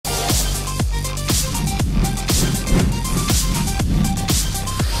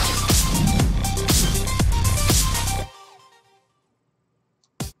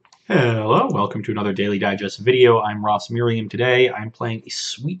Hello, welcome to another Daily Digest video. I'm Merriam. Today I'm playing a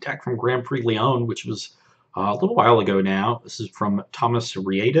sweet deck from Grand Prix Lyon, which was a little while ago now. This is from Thomas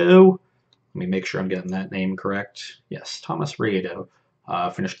Riedo. Let me make sure I'm getting that name correct. Yes, Thomas Riedo.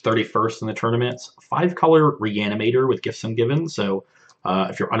 Finished 31st in the tournament. 5-color Reanimator with Gifts and Given. So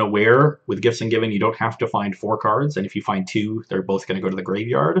if you're unaware, with Gifts and Given, you don't have to find 4 cards, and if you find 2, they're both going to go to the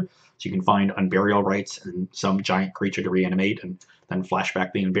graveyard. So you can find Unburial Rites and some giant creature to reanimate, and then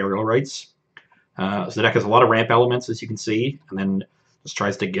flashback the Unburial Rites. So the deck has a lot of ramp elements, as you can see, and then just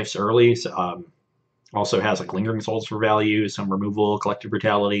tries to gifts early. So, also has like Lingering Souls for value, some removal, Collective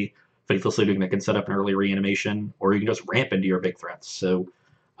Brutality, Faithless Looting that can set up an early reanimation, or you can just ramp into your big threats. So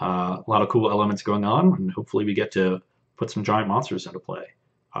a lot of cool elements going on, and hopefully we get to put some giant monsters into play.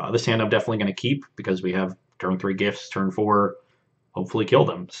 This hand I'm definitely going to keep because we have turn 3 gifts, turn 4, hopefully kill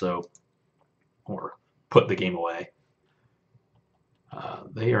them, so or put the game away.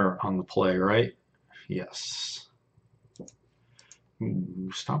 They are on the play, right? Yes. Ooh,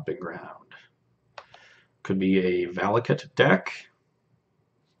 Stomping Ground. Could be a Valakut deck.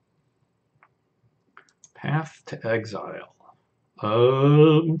 Path to Exile.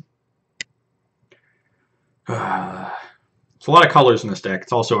 There's a lot of colors in this deck.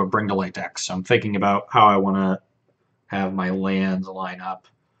 It's also a Bring to Light deck, so I'm thinking about how I want to have my lands line up.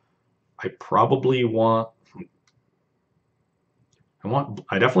 I probably want...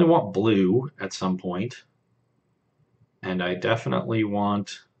 I definitely want blue at some point. And I definitely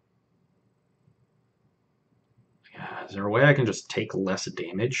want... Is there a way I can just take less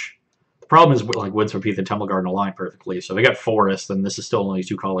damage? The problem is like Windsweep and Temple Garden align perfectly. So if I get Forest, then this is still only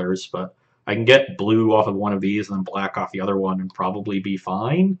 2 colors, but I can get blue off of one of these and then black off the other one and probably be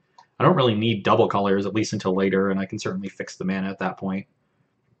fine. I don't really need double colors, at least until later, and I can certainly fix the mana at that point.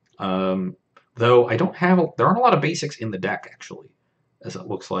 Though I don't have... There aren't a lot of basics in the deck, actually, as it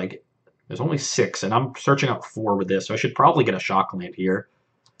looks like. There's only 6, and I'm searching out 4 with this, so I should probably get a Shockland here,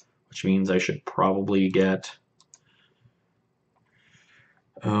 which means I should probably get...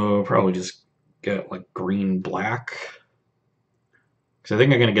 Oh, probably just get like green-black. Because I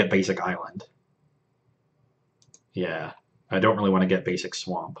think I'm going to get basic island. Yeah, I don't really want to get basic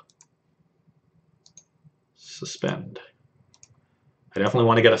swamp. Suspend. I definitely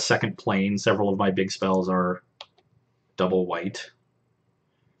want to get a second plane. Several of my big spells are double white.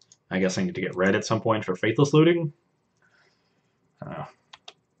 I guess I need to get red at some point for Faithless Looting.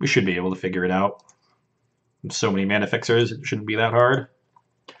 We should be able to figure it out. So many mana fixers, it shouldn't be that hard.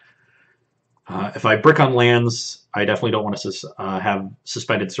 If I brick on lands, I definitely don't want to have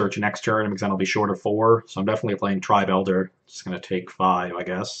Suspended Search next turn because then I'll be short of 4. So I'm definitely playing Tribe Elder. It's going to take 5, I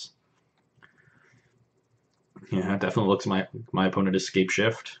guess. Yeah, it definitely looks like my opponent is Scape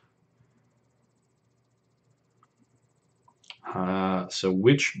Shift. So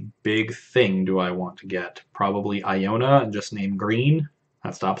which big thing do I want to get? Probably Iona and just name green.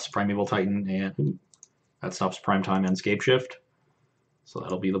 That stops Primeval Titan and that stops Primetime and Scape Shift. So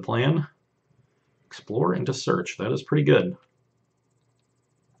that'll be the plan. Explore into search. That is pretty good.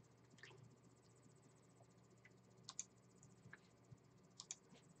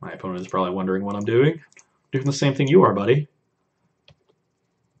 My opponent is probably wondering what I'm doing. Doing the same thing you are, buddy.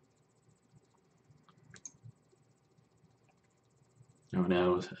 Oh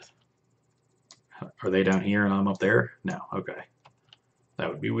no. Are they down here and I'm up there? No, okay. That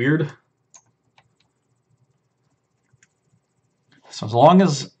would be weird. So as long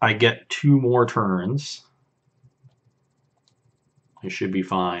as I get 2 more turns, I should be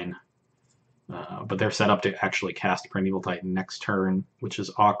fine. But they're set up to actually cast Primeval Titan next turn, which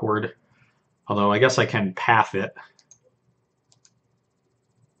is awkward. Although I guess I can path it.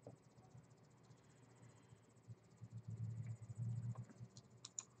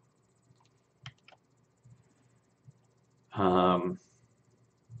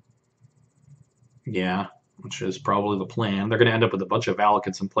 Yeah, which is probably the plan. They're going to end up with a bunch of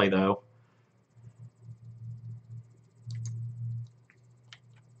Valakuts in play, though.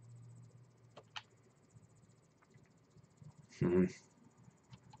 If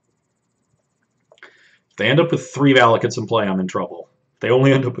they end up with 3 Valakuts in play, I'm in trouble. If they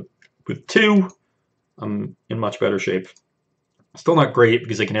only end up with 2, I'm in much better shape. Still not great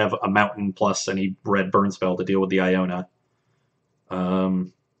because they can have a mountain plus any red burn spell to deal with the Iona.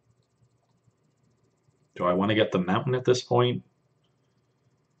 Do I want to get the mountain at this point?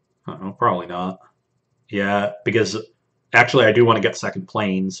 Probably not. Yeah, because actually I do want to get second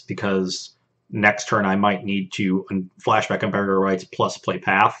planes because next turn I might need to flashback Unburial Rites plus play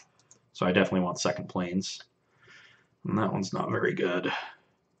Path. So I definitely want second planes. And that one's not very good.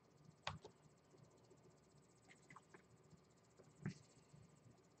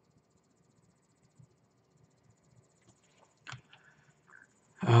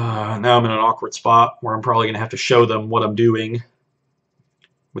 Now I'm in an awkward spot where I'm probably going to have to show them what I'm doing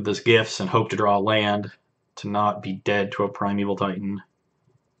with this gifts and hope to draw a land to not be dead to a Primeval Titan.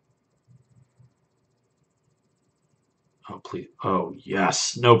 Oh, please. Oh,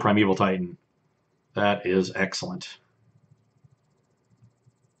 yes. No Primeval Titan. That is excellent.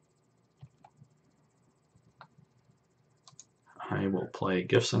 I will play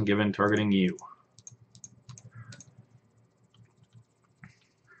Gifts Ungiven targeting you.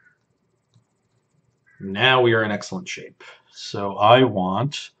 Now we are in excellent shape. So I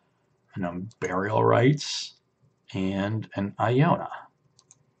want an Burial Rites and an Iona.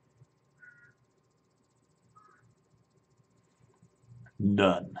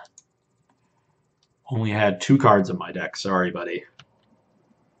 Done. Only had 2 cards in my deck. Sorry, buddy.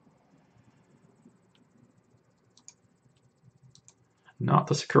 Not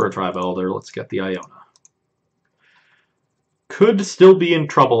the Sakura Tribe Elder. Let's get the Iona. Could still be in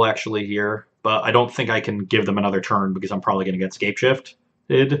trouble, actually, here. But I don't think I can give them another turn because I'm probably going to get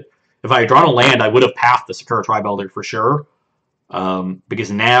Scapeshifted. If I had drawn a land, I would have pathed the Sakura Tribe Elder for sure.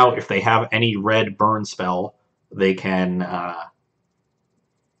 Because now, if they have any red burn spell, they can...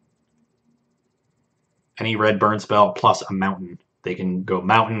 any red burn spell plus a mountain. They can go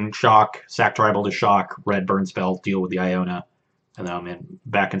mountain, shock, sack Tribe Elder, shock, red burn spell, deal with the Iona. And then I'm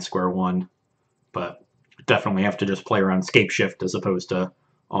back in square one. But definitely have to just play around Scapeshift as opposed to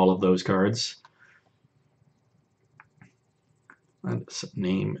all of those cards. Let's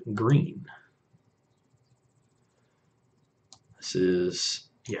name green. This is,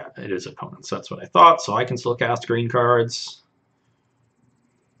 yeah, it is opponents. That's what I thought. So I can still cast green cards.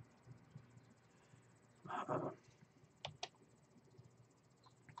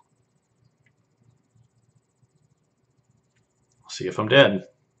 See if I'm dead.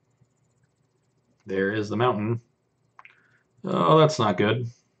 There is the mountain. Oh, that's not good.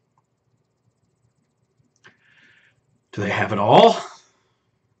 Do they have it all?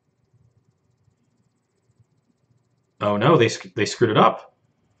 Oh no, they screwed it up.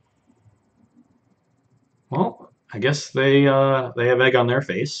 Well, I guess they have egg on their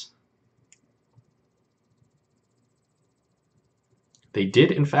face. They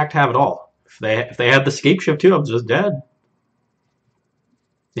did in fact have it all. If they had the Scapeshift too, I'm just dead.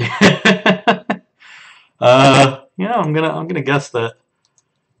 Yeah, I'm gonna guess that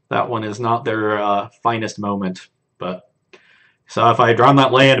one is not their finest moment. But so if I had drawn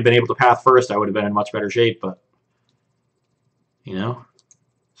that land and been able to path first, I would have been in much better shape. But you know,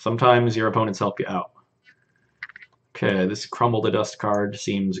 sometimes your opponents help you out. Okay, this Crumble to Dust card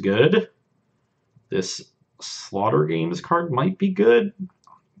seems good. This Slaughter Games card might be good.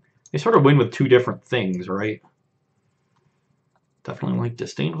 They sort of win with 2 different things, right? Definitely like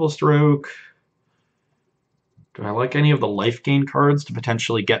Disdainful Stroke. Do I like any of the life gain cards to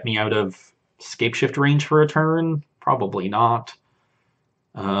potentially get me out of Scapeshift range for a turn? Probably not.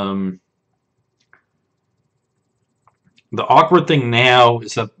 The awkward thing now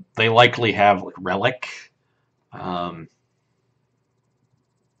is that they likely have like Relic.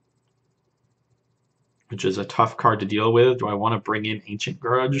 Which is a tough card to deal with. Do I want to bring in Ancient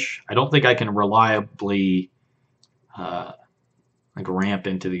Grudge? I don't think I can reliably like ramp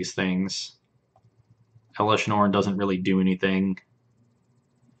into these things. Elesh Norn doesn't really do anything.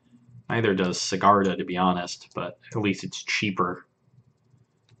 Neither does Sigarda, to be honest, but at least it's cheaper.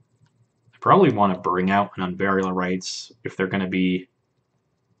 I probably want to bring out an Unburial Rites if they're going to be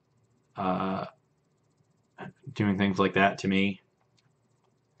doing things like that to me.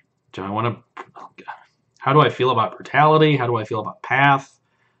 Do I want to... How do I feel about Brutality? How do I feel about Path?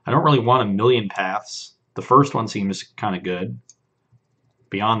 I don't really want a million paths. The first one seems kind of good.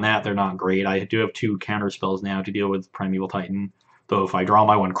 Beyond that, they're not great. I do have 2 counter spells now to deal with Primeval Titan. Though if I draw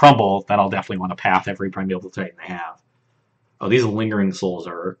my one Crumble, then I'll definitely want to path every Primeval Titan I have. Oh, these Lingering Souls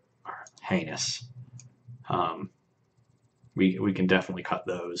are heinous. We can definitely cut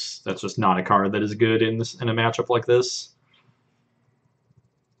those. That's just not a card that is good in a matchup like this.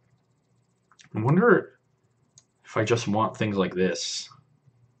 I wonder if I just want things like this.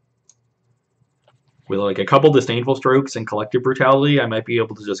 With like a couple Disdainful Strokes and Collective Brutality, I might be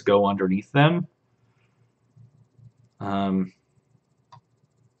able to just go underneath them.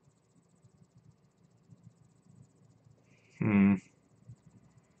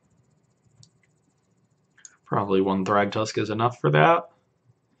 Probably 1 Thragtusk is enough for that.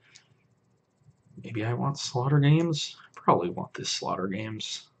 Maybe I want Slaughter Games? Probably want this Slaughter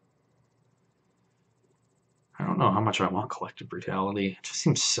Games. I don't know how much I want Collective Brutality. It just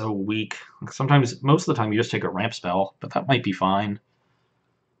seems so weak. Like sometimes, most of the time, you just take a ramp spell, but that might be fine.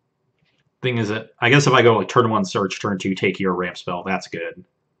 Thing is that, I guess if I go like turn 1 search, turn 2 take your ramp spell, that's good.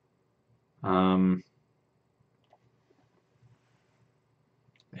 Maybe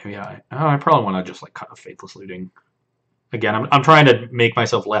I probably want to just like cut a Faithless Looting. Again, I'm trying to make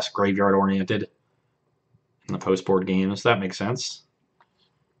myself less graveyard oriented in the post board games. That makes sense.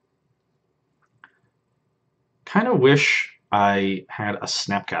 Kind of wish I had a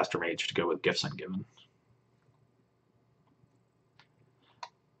Snapcaster Mage to go with Gifts Ungiven.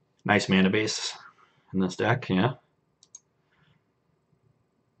 Nice mana base in this deck, yeah.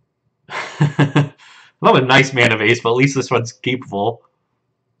 Not a nice mana base, but at least this one's capable.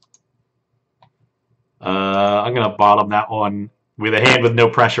 I'm going to bottom that one. With a hand with no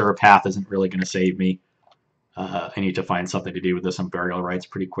pressure, a path isn't really going to save me. I need to find something to do with this on Burial Rites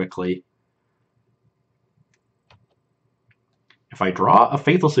pretty quickly. If I draw a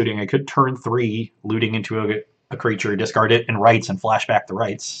Faithless Looting, I could turn 3, looting into a creature, discard it, and rights, and flash back the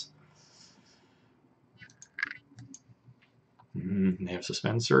rights. They have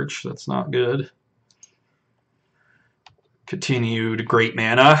Suspend Search. That's not good. Continued great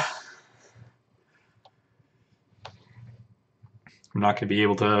mana. I'm not going to be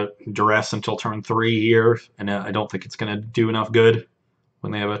able to duress until turn 3 here, and I don't think it's going to do enough good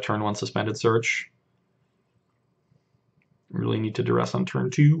when they have a turn 1 Suspended Search. Really need to duress on turn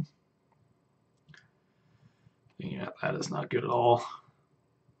 2. Yeah, that is not good at all.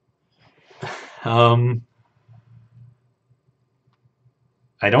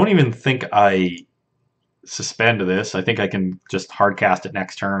 I don't even think I suspend this. I think I can just hard cast it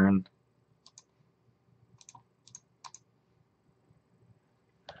next turn.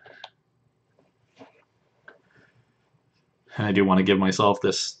 And I do want to give myself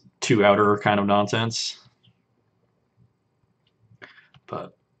this 2-outer kind of nonsense.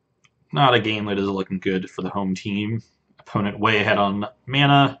 But not a game that is looking good for the home team. Opponent way ahead on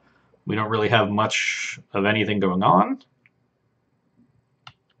mana. We don't really have much of anything going on.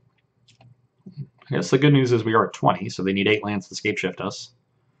 I guess the good news is we are at 20, so they need 8 lands to scapeshift us.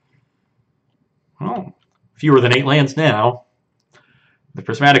 Well, fewer than 8 lands now. The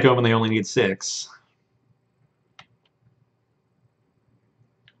Prismatic Omen, they only need 6.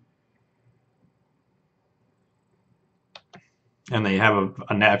 And they have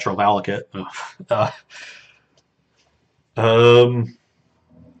a natural Valakut.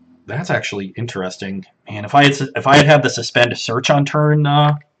 That's actually interesting. Man, if I had the Suspend Search on turn,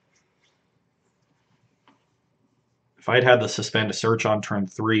 if I'd had the Suspend Search on turn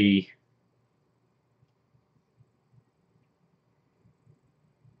 3,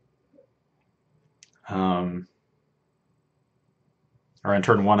 or on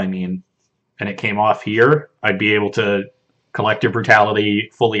turn 1, I mean, and it came off here, I'd be able to Collective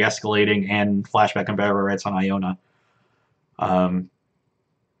Brutality, fully escalating, and flashback and Burial Rites on Iona.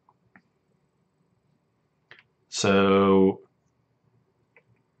 So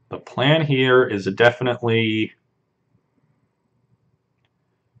the plan here is to definitely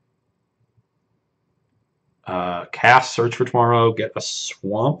cast Search for Tomorrow, get a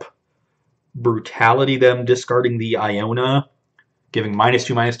Swamp, Brutality them, discarding the Iona, giving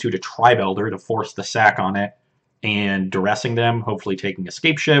 -2/-2 to Tribelder to force the sack on it, and duressing them, hopefully taking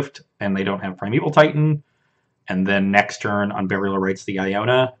Escape Shift, and they don't have Primeval Titan, and then next turn on Burial Rites the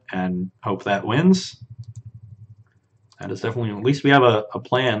Iona, and hope that wins. That is definitely, at least we have a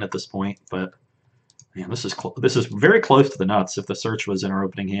plan at this point, but man, this is very close to the nuts if the search was in our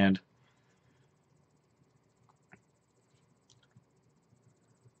opening hand.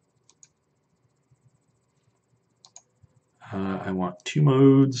 I want 2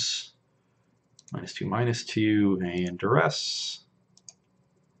 modes, -2/-2, and duress.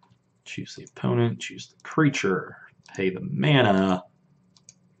 Choose the opponent, choose the creature, pay the mana,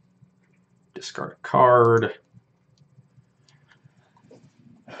 discard a card.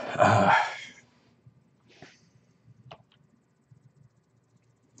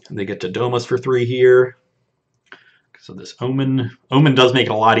 They get to Domus for 3 here. So this Omen does make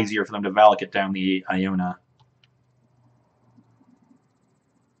it a lot easier for them to Valakut down the Iona.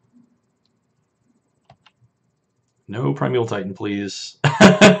 No Primeval Titan, please.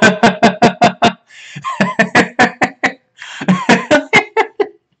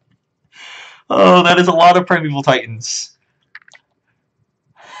 Oh, that is a lot of Primeval Titans.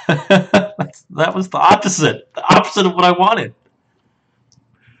 That was the opposite of what I wanted.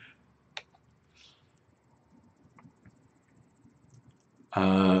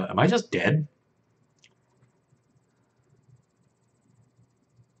 Am I just dead?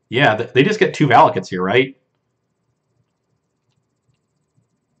 Yeah, they just get 2 Valakuts here, right?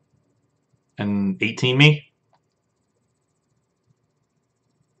 And 18 me?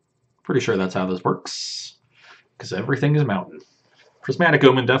 Pretty sure that's how this works. Because everything is mountain. Prismatic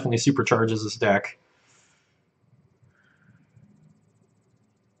Omen definitely supercharges this deck.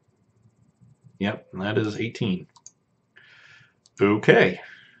 Yep, that is 18. Okay.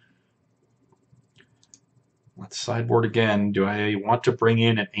 Let's sideboard again. Do I want to bring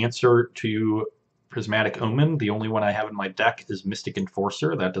in an answer to Prismatic Omen? The only one I have in my deck is Mystic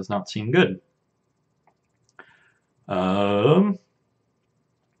Enforcer. That does not seem good. Or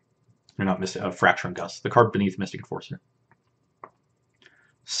not Mystic, Fracturing Gust, the card beneath Mystic Enforcer.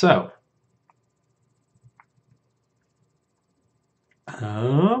 So,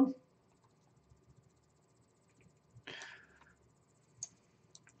 I'm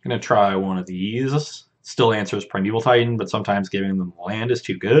going to try one of these. Still answers Primeval Titan, but sometimes giving them land is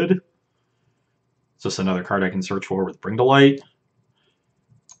too good. It's just another card I can search for with Bring to Light.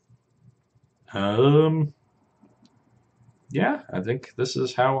 Yeah, I think this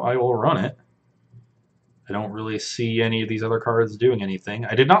is how I will run it. I don't really see any of these other cards doing anything.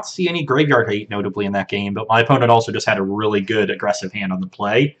 I did not see any Graveyard Hate, notably, in that game, but my opponent also just had a really good aggressive hand on the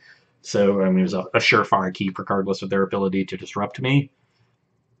play. So, I mean, it was a surefire keep regardless of their ability to disrupt me.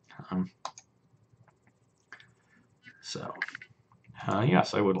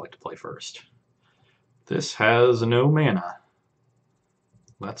 Yes, I would like to play first. This has no mana.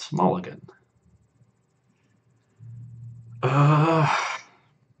 Let's mulligan. I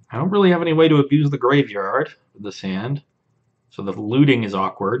don't really have any way to abuse the graveyard with this hand, so the looting is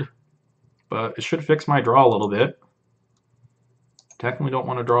awkward, but it should fix my draw a little bit. Definitely don't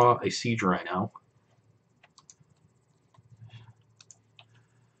want to draw a siege right now.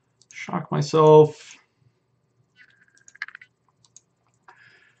 Shock myself.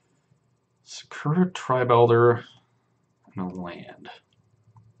 Secure Tribe Elder and a land.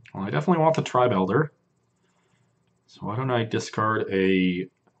 Well, I definitely want the Tribe Elder. So why don't I discard a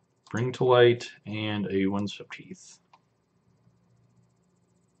Bring to Light and a Windswept Heath.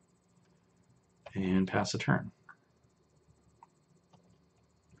 And pass a turn.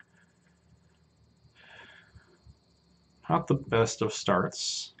 Not the best of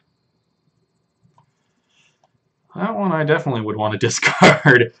starts. That one I definitely would want to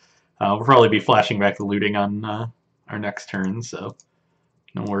discard. We'll probably be flashing back the looting on our next turn, so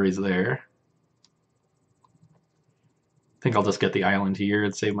no worries there. I think I'll just get the island here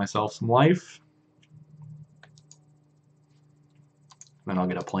and save myself some life. Then I'll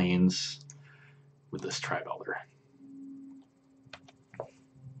get a Plains with this Tribe Elder.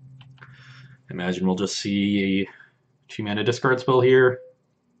 Imagine we'll just see a 2-mana discard spell here,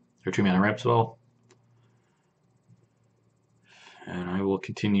 or 2-mana ramp spell. And I will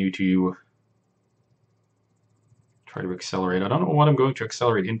continue to try to accelerate. I don't know what I'm going to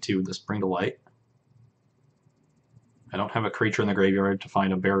accelerate into with this Bring to Light. I don't have a creature in the graveyard to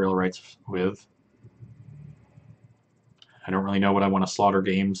find a Burial Rites with. I don't really know what I want to slaughter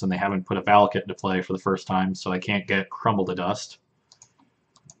games, and they haven't put a Valakut into play for the first time, so I can't get Crumble to Dust.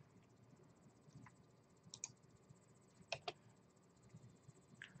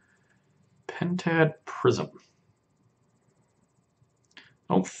 Pentad Prism.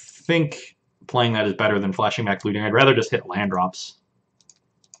 I don't think playing that is better than flashing back looting. I'd rather just hit land drops.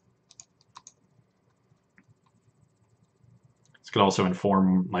 This could also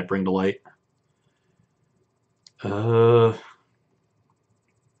inform my Bring to Light. Okay,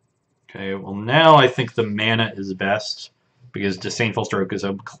 well now I think the mana is best because Disdainful Stroke is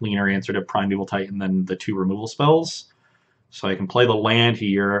a cleaner answer to Primeval Titan than the 2 removal spells. So I can play the land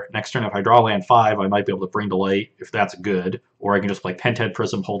here. Next turn, if I draw land 5, I might be able to Bring to Light if that's good. Or I can just play Pentad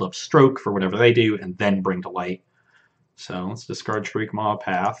Prism, hold up Stroke for whatever they do, and then Bring to Light. So let's discard Shriek Maw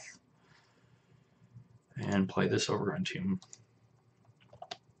Path and play this over Entomb.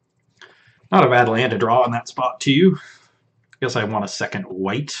 Not a bad land to draw in that spot too. I guess I want a second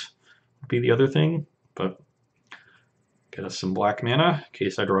white would be the other thing, but get us some black mana in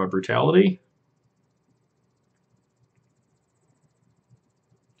case I draw a Brutality.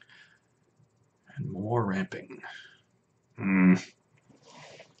 And more ramping.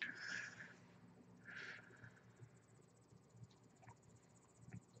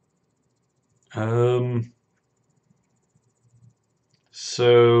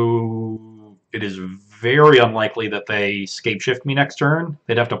 So it is very unlikely that they Scapeshift me next turn.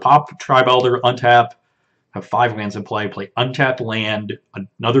 They'd have to pop Tribe Elder, untap, have 5 lands in play untapped land,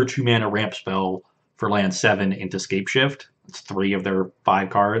 another 2-mana ramp spell for land 7 into Scapeshift. It's 3 of their 5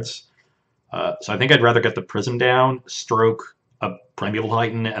 cards. So I think I'd rather get the Prism down, Stroke a Primeval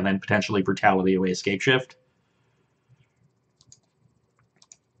Titan, and then potentially Brutality away Scapeshift.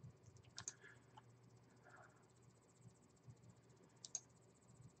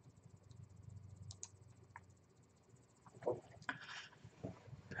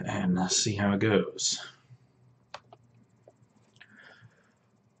 and see how it goes.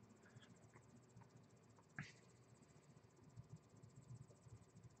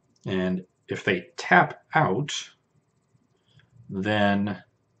 And if they tap out, then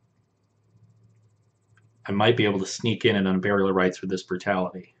I might be able to sneak in and unbury rights with this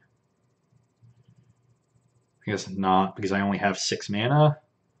brutality. I guess not, because I only have 6 mana.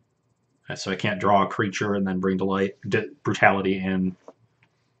 So I can't draw a creature and then bring to light brutality and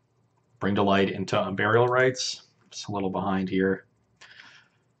bring to light into unburial rights. Just a little behind here.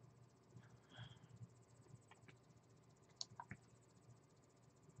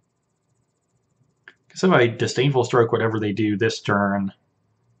 Because if I disdainful stroke whatever they do this turn,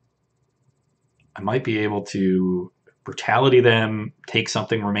 I might be able to brutality them, take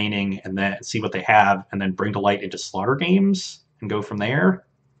something remaining, and then see what they have, and then bring to light into slaughter games and go from there.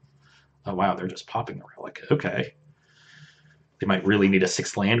 Oh wow, they're just popping the relic. Okay. They might really need a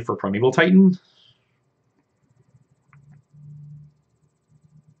 6th land for Primeval Titan.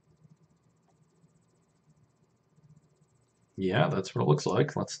 Yeah, that's what it looks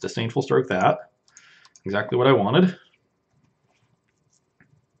like. Let's disdainful stroke that. Exactly what I wanted.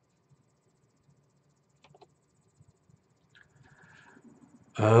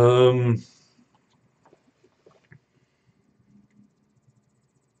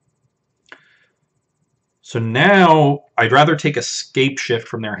 So now I'd rather take a Scape Shift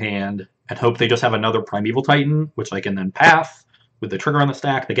from their hand and hope they just have another Primeval Titan, which I can then path with the trigger on the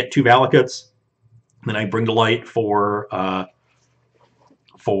stack. They get 2 Valakuts. Then I bring to light for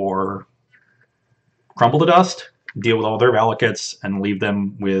Crumble to Dust, deal with all their Valakuts, and leave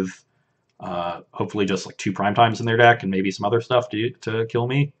them with hopefully just like 2 Primetimes in their deck and maybe some other stuff to kill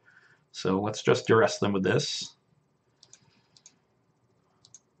me. So let's just duress them with this.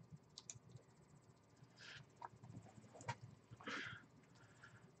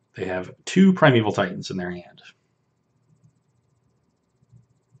 They have 2 Primeval Titans in their hand.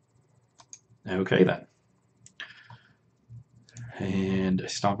 Okay, then. And a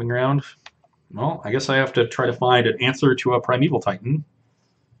Stomping Ground. Well, I guess I have to try to find an answer to a Primeval Titan.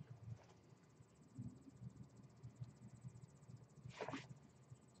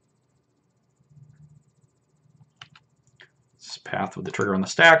 This path with the trigger on the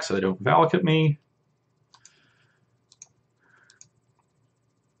stack so they don't Valakut me.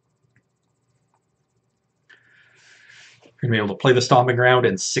 You're going to be able to play the Stomping Ground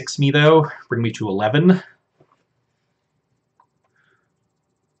and 6 me, though. Bring me to 11.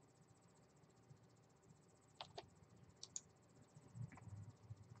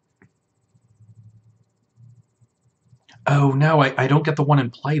 Oh, no, I don't get the one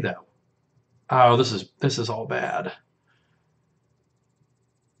in play, though. Oh, this is all bad.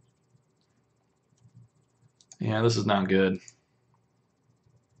 Yeah, this is not good.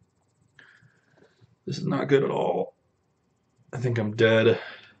 This is not good at all. I think I'm dead.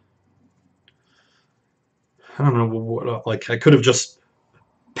 I don't know what, like, I could have just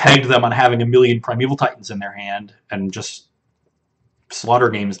pegged them on having a million Primeval Titans in their hand and just slaughter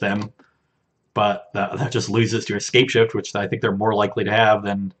games them, but that just loses to Escape Shift, which I think they're more likely to have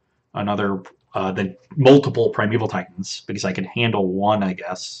than than multiple Primeval Titans, because I can handle one, I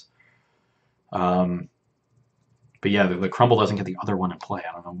guess. But yeah, the Crumble doesn't get the other one in play.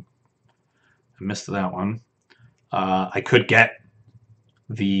 I don't know. I missed that one. I could get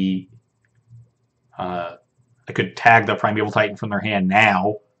the... I could tag the Primeval Titan from their hand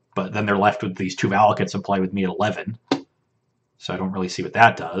now, but then they're left with these 2 Valakuts in play with me at 11. So I don't really see what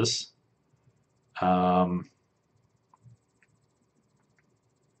that does. If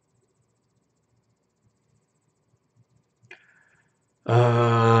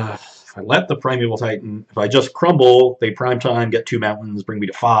I let the Primeval Titan, if I just crumble, they prime time, get 2 mountains, bring me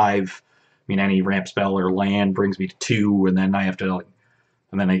to 5. I mean, any ramp spell or land brings me to 2, and then I have to, like,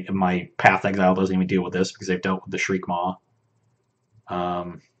 and then my Path Exile doesn't even deal with this because they've dealt with the Shriek Maw.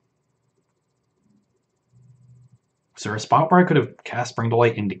 Is there a spot where I could have cast Bring to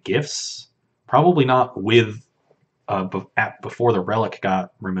Light into Gifts? Probably not with before the relic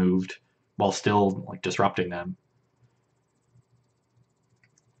got removed, while still like disrupting them.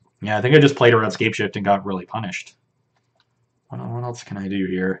 Yeah, I think I just played around Scape Shift and got really punished. What else can I do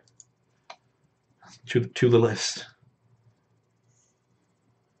here? To the list.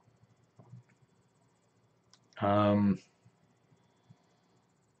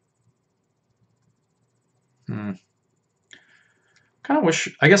 Kind of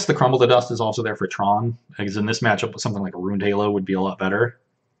wish. I guess the Crumble to Dust is also there for Tron, because in this matchup, something like a Ruined Halo would be a lot better.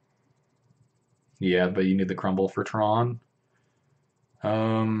 Yeah, but you need the Crumble for Tron.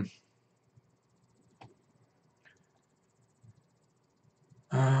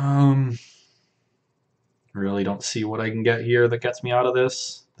 Really don't see what I can get here that gets me out of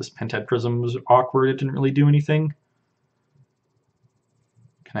this. This Pentad Prism was awkward. It didn't really do anything.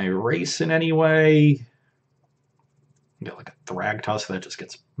 Can I erase in any way? Get like a Thrag Tusk that just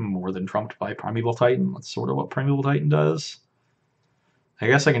gets more than trumped by Primeval Titan. That's sort of what Primeval Titan does. I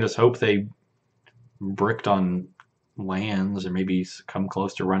guess I can just hope they bricked on lands or maybe come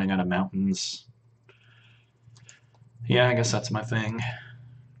close to running out of mountains. Yeah, I guess that's my thing.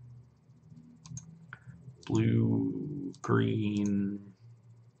 Blue, green,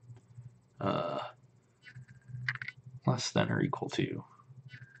 less than or equal to.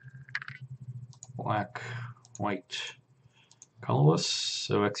 Black, white, colorless,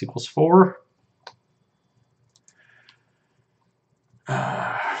 so x equals 4.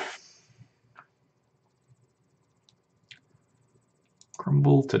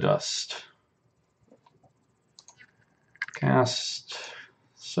 Crumble to dust. Cast.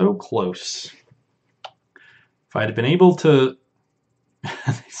 So close. If I'd have been able to...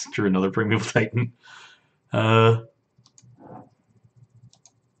 drew another Primeval Titan.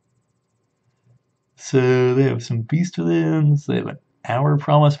 So they have some Beastlands. They have an Hour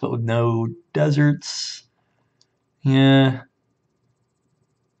Promise, but with no deserts. Yeah.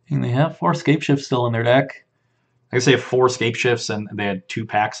 And they have 4 Scape Shifts still in their deck. I guess they have 4 Scape Shifts, and they had 2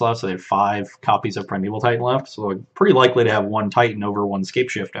 packs left, so they have 5 copies of Primeval Titan left. So they're pretty likely to have 1 Titan over 1 Scape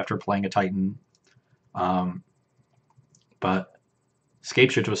Shift after playing a Titan. But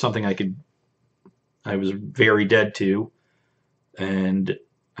Scape Shift was something I was very dead to, and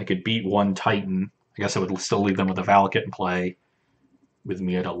I could beat 1 Titan. I guess I would still leave them with a Valakut in play with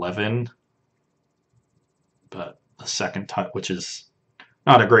me at 11. But the second Titan, which is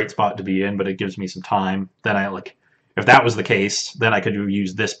not a great spot to be in, but it gives me some time. Then if that was the case, then I could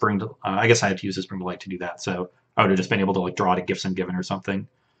use this Bring to, I guess I had to use this Bring to Light to do that. So I would have just been able to draw to Gifts Ungiven or something.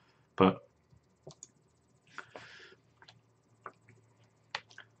 But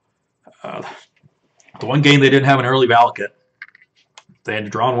the one game they didn't have an early Valakut. If they had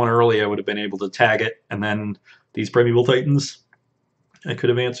drawn one early, I would have been able to tag it, and then these Primeval Titans I could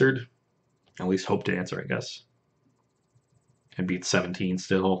have answered. At least hope to answer, I guess. And beat 17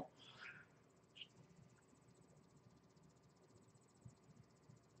 still.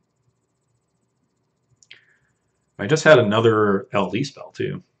 I just had another LD spell,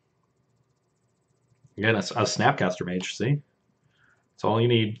 too. Again, it's a Snapcaster Mage, see? That's all you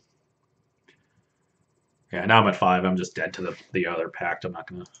need. Yeah, now I'm at 5. I'm just dead to the other pact. I'm not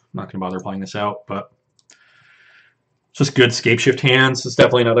gonna bother playing this out, but just good Scape Shift hands. It's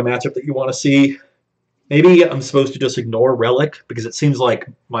definitely another matchup that you want to see. Maybe I'm supposed to just ignore Relic, because it seems like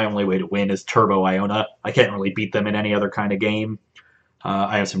my only way to win is Turbo Iona. I can't really beat them in any other kind of game.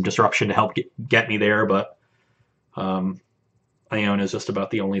 I have some Disruption to help get me there, but Iona is just about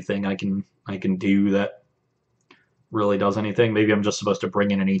the only thing I can do that really does anything. Maybe I'm just supposed to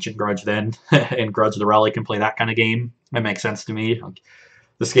bring in an Ancient Grudge then and grudge the Relic and play that kind of game. That makes sense to me.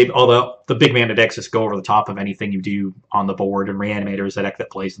 Although the big mana decks just go over the top of anything you do on the board, and Reanimator is the deck that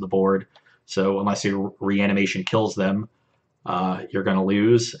plays the board. So unless your Reanimation kills them, you're going to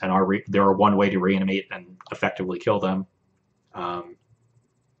lose. And there are one way to reanimate and effectively kill them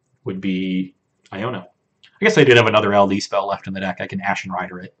would be Iona. I guess I did have another LD spell left in the deck. I can Ashen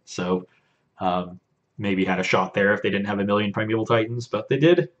Rider it. So maybe had a shot there if they didn't have a million Primeval Titans, but they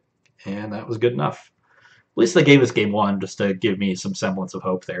did, and that was good enough. At least they gave us game 1 just to give me some semblance of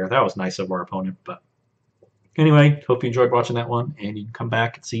hope there. That was nice of our opponent. But anyway, hope you enjoyed watching that one, and you can come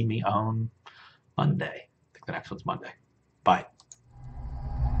back and see me on Monday. I think the next one's Monday. Bye.